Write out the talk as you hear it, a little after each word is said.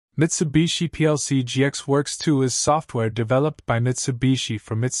Mitsubishi PLC GX Works 2 is software developed by Mitsubishi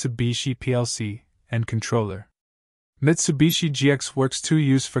for Mitsubishi PLC and controller. Mitsubishi GX Works 2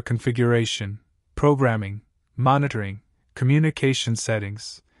 used for configuration, programming, monitoring, communication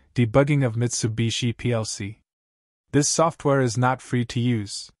settings, debugging of Mitsubishi PLC. This software is not free to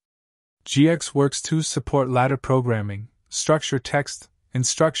use. GX Works 2 support ladder programming, structure text,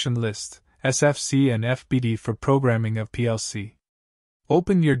 instruction list, SFC and FBD for programming of PLC.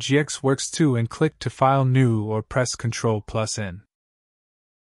 Open your GX Works 2 and click to File New or press Ctrl+N.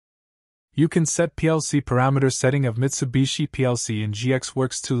 You can set PLC parameter setting of Mitsubishi PLC in GX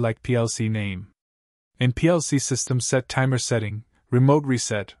Works 2 like PLC name. In PLC system set timer setting, remote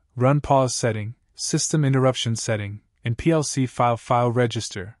reset, run pause setting, system interruption setting, in PLC file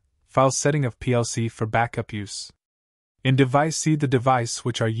register, file setting of PLC for backup use. In device see the device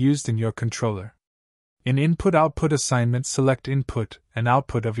which are used in your controller. In input-output assignment select input and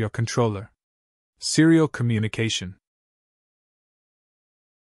output of your controller. Serial communication.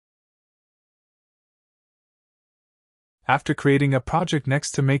 After creating a project,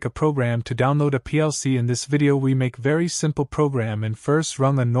 next to make a program to download a PLC. In this video we make very simple program. In first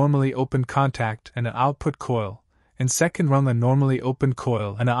rung a normally open contact and an output coil. In second rung a normally open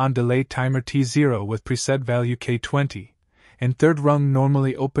coil and a on delay timer T0 with preset value K20. In third rung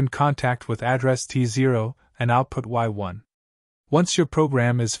normally open contact with address T0 and output Y1. Once your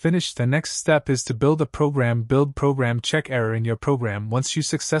program is finished, the next step is to build a program. Build program, check error in your program. Once you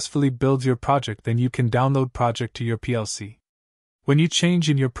successfully build your project, then you can download project to your PLC. When you change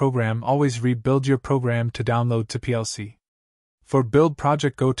in your program, always rebuild your program to download to PLC. For build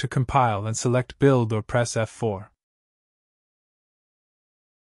project, go to compile and select build or press F4.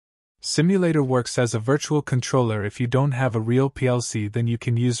 Simulator works as a virtual controller. If you don't have a real PLC, then you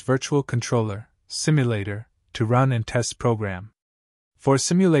can use virtual controller, simulator, to run and test program. For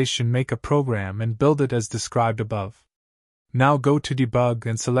simulation, make a program and build it as described above. Now go to debug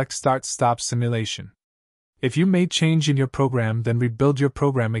and select start stop simulation. If you made change in your program, then rebuild your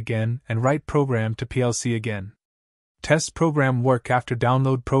program again and write program to PLC again. Test program work. After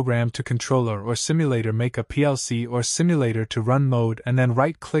download program to controller or simulator, make a PLC or simulator to run mode and then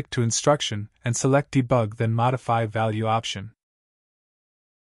right click to instruction and select debug, then modify value option.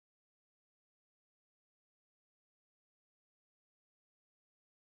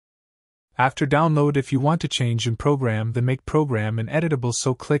 After download, if you want to change in program, then make program in editable,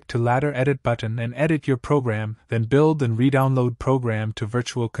 so click to ladder edit button and edit your program, then build and re-download program to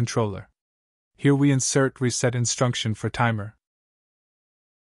virtual controller. Here we insert reset instruction for timer.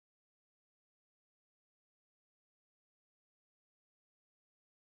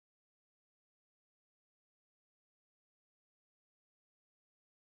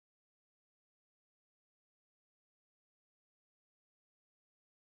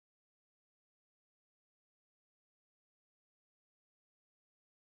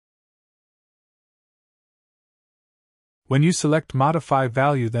 When you select Modify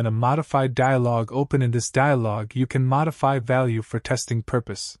Value, then a modified dialog open. In this dialog you can modify value for testing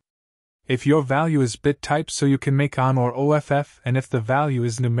purpose. If your value is bit type, so you can make on or OFF, and if the value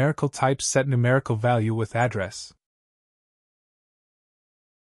is numerical type, set numerical value with address.